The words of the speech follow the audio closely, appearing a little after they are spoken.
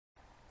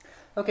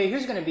Okay,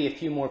 here's going to be a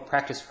few more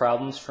practice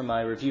problems from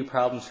my review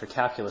problems for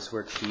calculus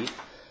worksheet.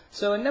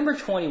 So in number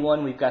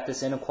 21, we've got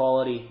this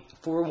inequality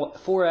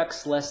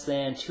 4x less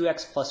than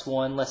 2x plus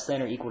 1 less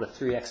than or equal to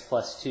 3x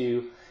plus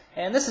 2.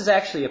 And this is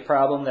actually a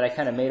problem that I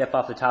kind of made up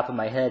off the top of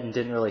my head and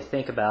didn't really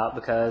think about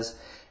because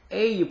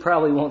A, you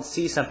probably won't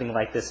see something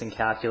like this in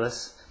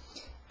calculus.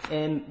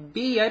 And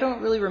B, I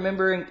don't really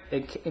remember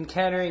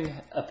encountering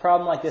a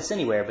problem like this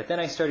anywhere. But then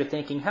I started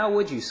thinking, how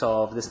would you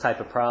solve this type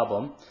of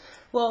problem?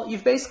 Well,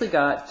 you've basically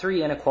got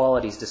three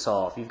inequalities to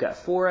solve. You've got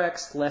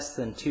 4x less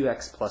than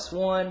 2x plus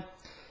 1.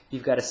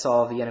 You've got to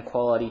solve the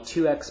inequality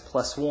 2x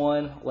plus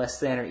 1 less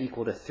than or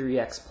equal to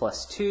 3x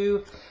plus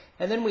 2.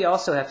 And then we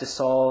also have to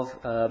solve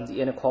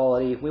the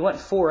inequality. We want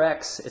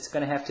 4x. It's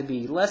going to have to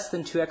be less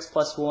than 2x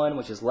plus 1,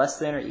 which is less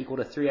than or equal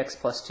to 3x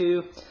plus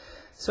 2.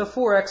 So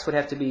 4x would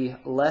have to be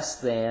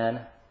less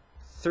than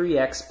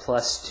 3x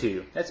plus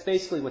 2. That's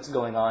basically what's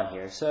going on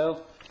here.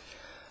 So,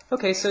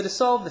 okay, so to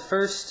solve the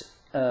first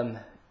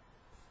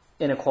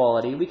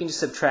inequality, we can just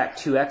subtract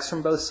 2x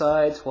from both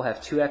sides. We'll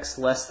have 2x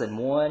less than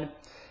 1.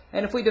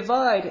 And if we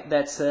divide,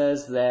 that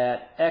says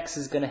that x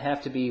is going to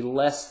have to be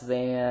less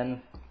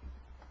than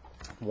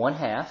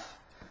 1/2.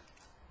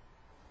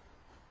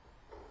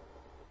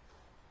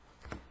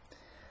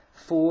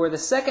 For the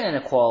second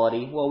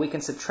inequality, well, we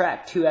can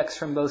subtract 2x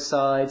from both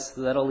sides.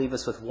 That'll leave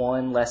us with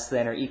 1 less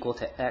than or equal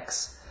to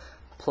x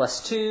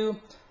plus 2.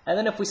 And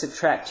then if we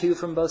subtract 2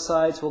 from both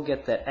sides, we'll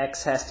get that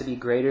x has to be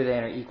greater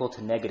than or equal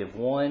to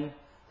 -1.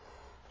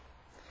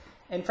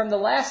 And from the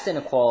last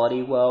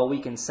inequality, well,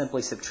 we can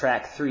simply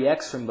subtract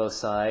 3x from both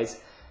sides,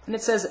 and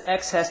it says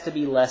x has to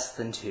be less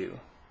than 2.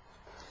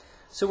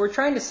 So we're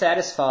trying to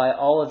satisfy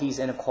all of these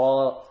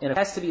inequalities. It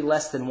has to be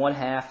less than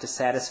 1/2 to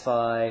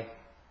satisfy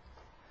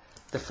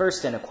the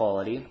first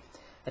inequality.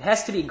 It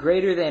has to be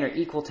greater than or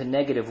equal to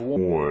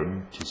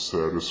 -1 to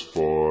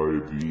satisfy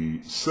the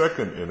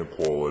second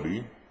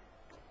inequality.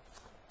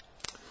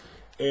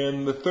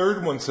 And the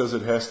third one says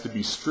it has to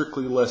be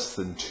strictly less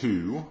than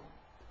 2.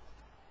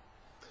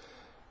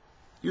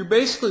 You're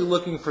basically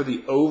looking for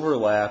the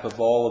overlap of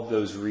all of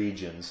those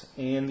regions.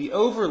 And the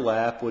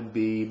overlap would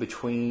be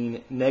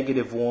between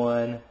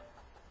 -1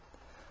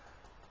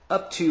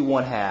 up to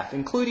 1/2,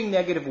 including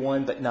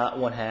 -1 but not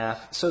 1/2.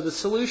 So the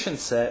solution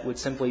set would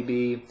simply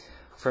be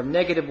from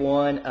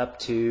 -1 up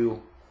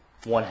to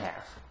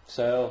 1/2.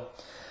 So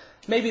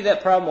maybe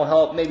that problem will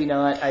help, maybe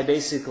not. I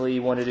basically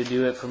wanted to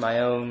do it for my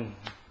own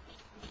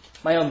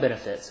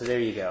benefit. So there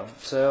you go.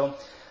 So,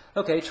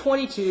 okay,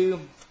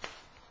 22.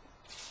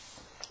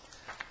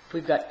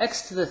 We've got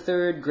x to the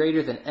third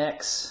greater than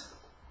x.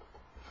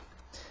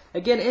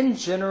 Again, in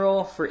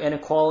general, for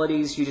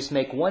inequalities, you just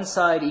make one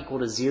side equal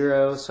to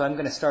 0. So I'm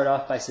going to start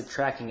off by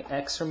subtracting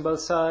x from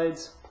both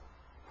sides.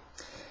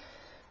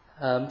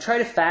 Try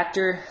to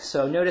factor.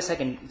 So notice I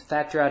can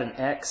factor out an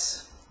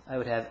x. I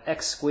would have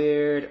x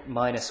squared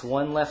minus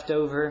 1 left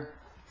over.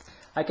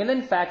 I can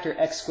then factor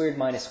x squared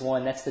minus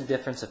 1. That's the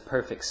difference of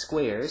perfect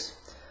squares.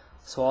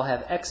 So I'll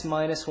have x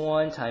minus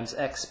 1 times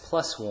x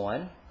plus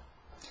 1.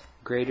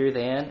 Greater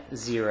than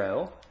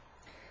 0.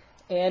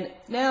 And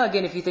now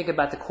again, if you think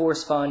about the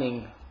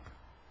corresponding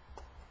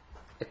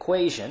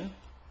equation,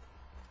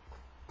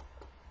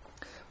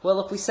 well,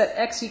 if we set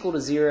x equal to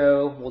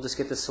 0, we'll just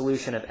get the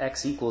solution of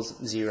x equals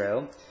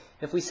 0.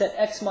 If we set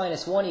x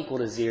minus 1 equal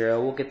to 0,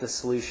 we'll get the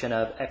solution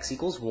of x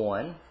equals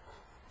 1.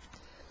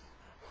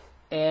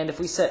 And if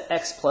we set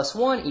x plus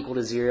 1 equal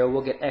to 0,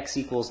 we'll get x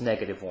equals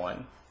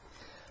 -1.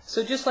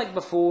 So just like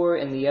before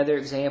in the other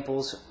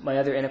examples, my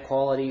other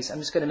inequalities, I'm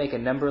just going to make a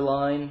number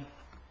line.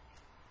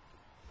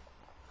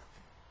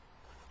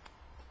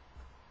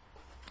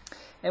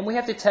 And we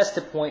have to test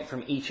a point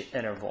from each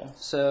interval.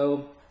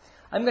 So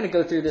I'm going to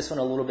go through this one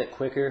a little bit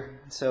quicker.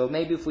 So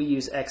maybe if we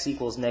use x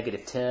equals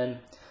 -10.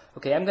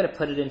 Okay, I'm going to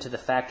put it into the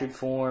factored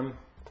form.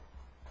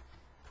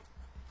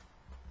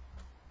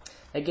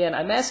 Again,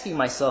 I'm asking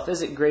myself,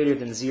 is it greater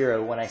than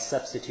 0 when I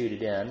substitute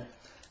it in?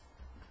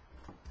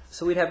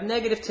 So we'd have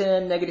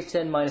 -10,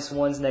 -10 minus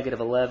 1 is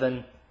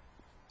 -11.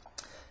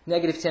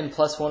 -10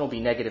 plus 1 will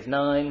be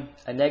 -9.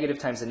 A negative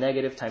times a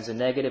negative times a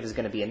negative is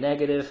going to be a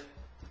negative.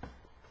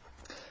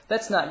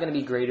 That's not going to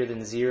be greater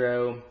than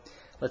 0.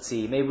 Let's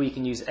see, maybe we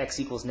can use x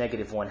equals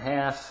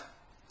 -1/2.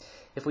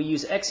 If we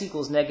use x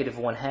equals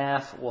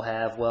 -1/2, we'll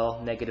have, well,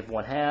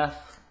 -1/2.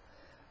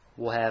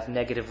 We'll have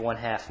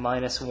 -1/2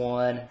 minus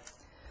 1.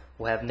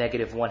 We'll have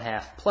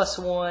 -1/2 plus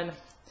 1.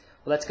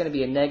 Well, that's going to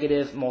be a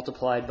negative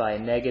multiplied by a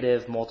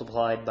negative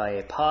multiplied by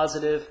a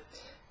positive.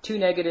 Two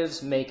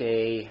negatives make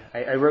a...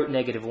 I wrote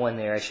 -1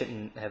 there. I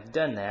shouldn't have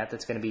done that.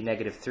 That's going to be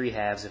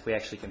 -3/2 if we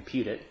actually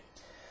compute it.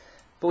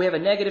 But we have a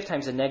negative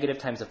times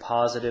a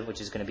positive, which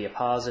is going to be a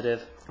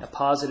positive. A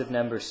positive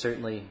number is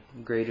certainly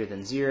greater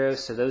than 0,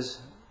 so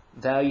those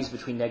values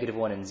between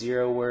 -1 and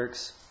 0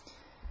 works.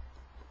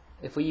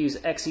 If we use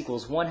x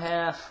equals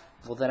 1/2,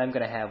 well, then I'm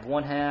going to have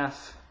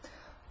 1/2.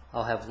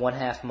 I'll have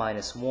 1/2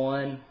 minus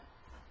 1.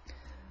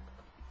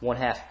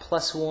 1/2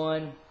 plus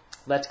 1,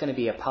 that's going to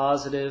be a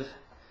positive,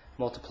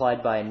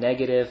 multiplied by a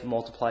negative,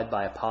 multiplied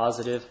by a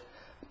positive.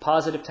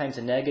 Positive times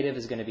a negative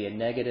is going to be a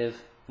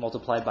negative,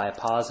 multiplied by a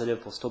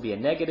positive will still be a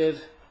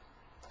negative.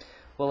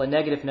 Well, a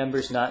negative number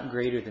is not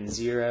greater than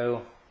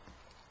 0.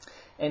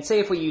 And say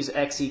if we use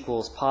x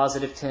equals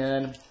positive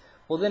 10,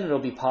 well then it'll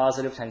be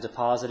positive times a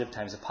positive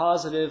times a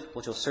positive,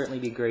 which will certainly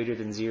be greater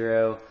than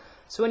 0.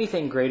 So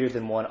anything greater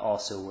than 1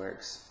 also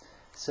works.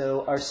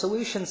 So our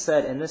solution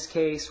set in this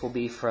case will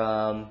be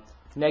from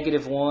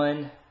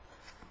 -1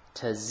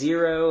 to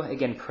 0,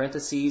 again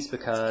parentheses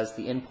because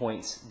the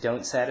endpoints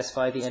don't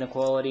satisfy the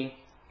inequality,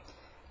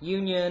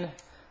 union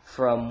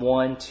from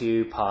 1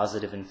 to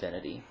positive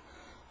infinity.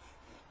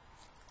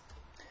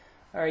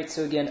 Alright,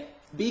 so again,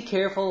 be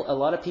careful. A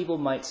lot of people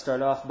might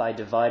start off by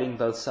dividing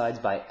both sides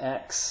by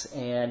x,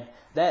 and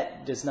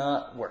that does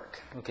not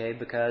work, okay,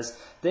 because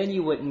then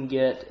you wouldn't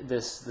get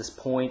this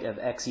point of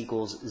x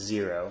equals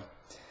 0.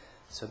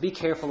 So be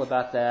careful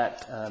about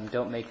that.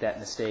 Don't make that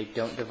mistake.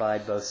 Don't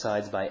divide both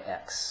sides by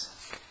x.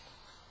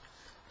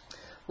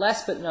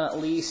 Last but not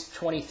least,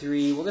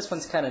 23. Well, this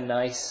one's kind of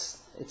nice.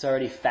 It's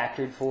already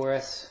factored for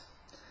us.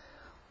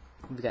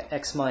 We've got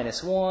x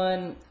minus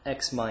 1,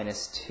 x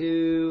minus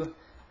 2,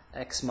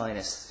 x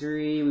minus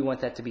 3. We want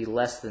that to be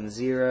less than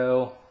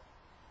 0.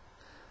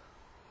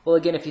 Well,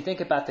 again, if you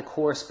think about the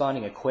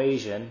corresponding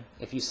equation,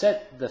 if you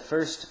set the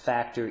first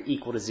factor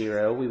equal to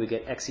 0, we would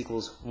get x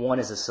equals 1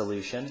 as a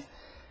solution.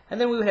 And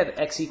then we would have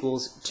x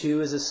equals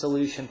 2 as a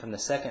solution from the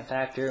second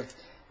factor,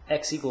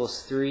 x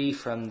equals 3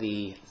 from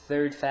the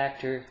third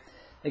factor.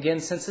 Again,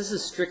 since this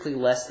is strictly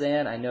less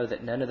than, I know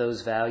that none of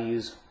those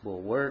values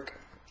will work.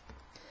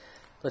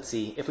 Let's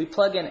see, if we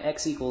plug in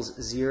x equals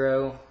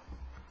 0,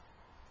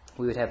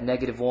 we would have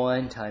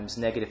 -1 times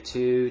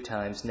 -2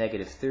 times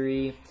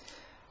 -3.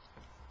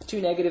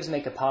 Two negatives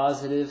make a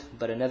positive,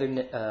 but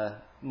another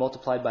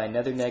multiplied by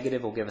another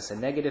negative will give us a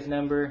negative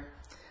number.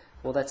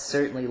 Well, that's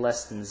certainly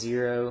less than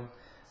 0.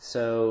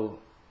 So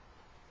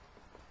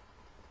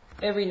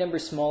every number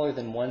smaller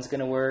than 1 is going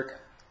to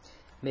work.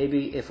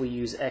 Maybe if we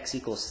use x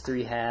equals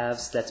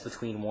 3/2, that's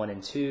between 1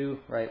 and 2,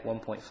 right?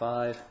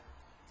 1.5.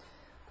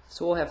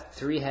 So we'll have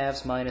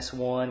 3/2 minus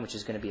 1, which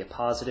is going to be a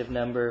positive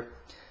number.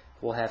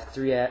 We'll have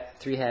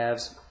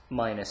 3/2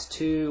 minus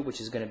 2,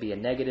 which is going to be a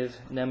negative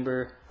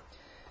number.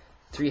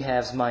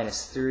 3/2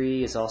 minus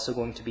 3 is also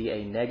going to be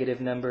a negative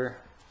number.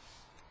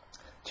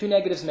 Two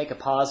negatives make a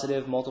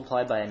positive,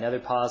 multiplied by another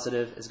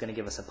positive is going to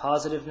give us a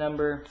positive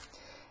number.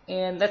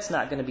 And that's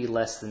not going to be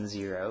less than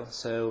 0.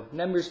 So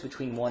numbers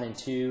between 1 and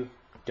 2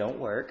 don't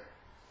work.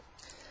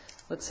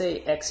 Let's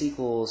say x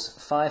equals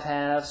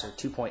 5/2 or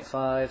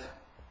 2.5.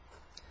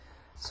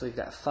 So we've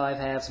got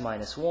 5/2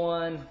 minus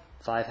 1,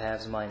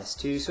 5/2 minus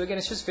 2. So again,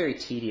 it's just very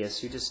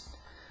tedious. You're just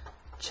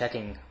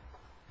checking,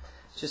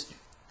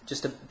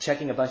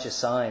 checking a bunch of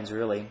signs,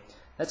 really.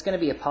 That's going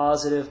to be a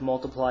positive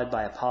multiplied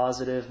by a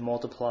positive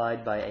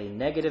multiplied by a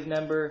negative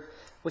number,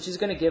 which is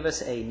going to give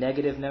us a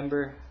negative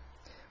number.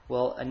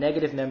 Well, a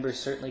negative number is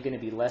certainly going to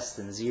be less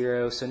than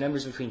 0, so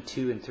numbers between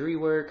 2 and 3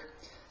 work.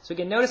 So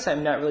again, notice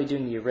I'm not really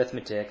doing the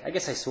arithmetic. I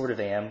guess I sort of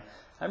am.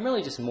 I'm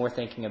really just more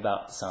thinking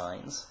about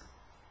signs.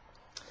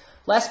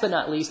 Last but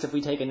not least, if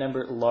we take a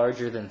number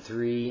larger than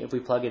 3, if we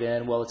plug it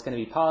in, well, it's going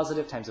to be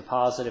positive times a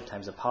positive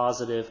times a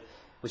positive,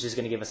 which is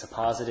going to give us a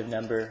positive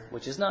number,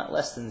 which is not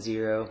less than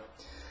 0.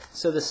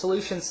 So the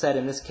solution set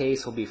in this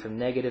case will be from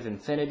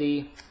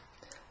 -infinity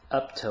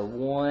up to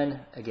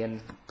 1,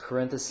 again,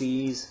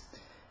 parentheses,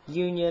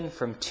 union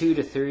from 2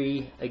 to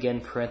 3,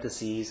 again,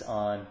 parentheses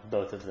on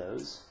both of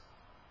those.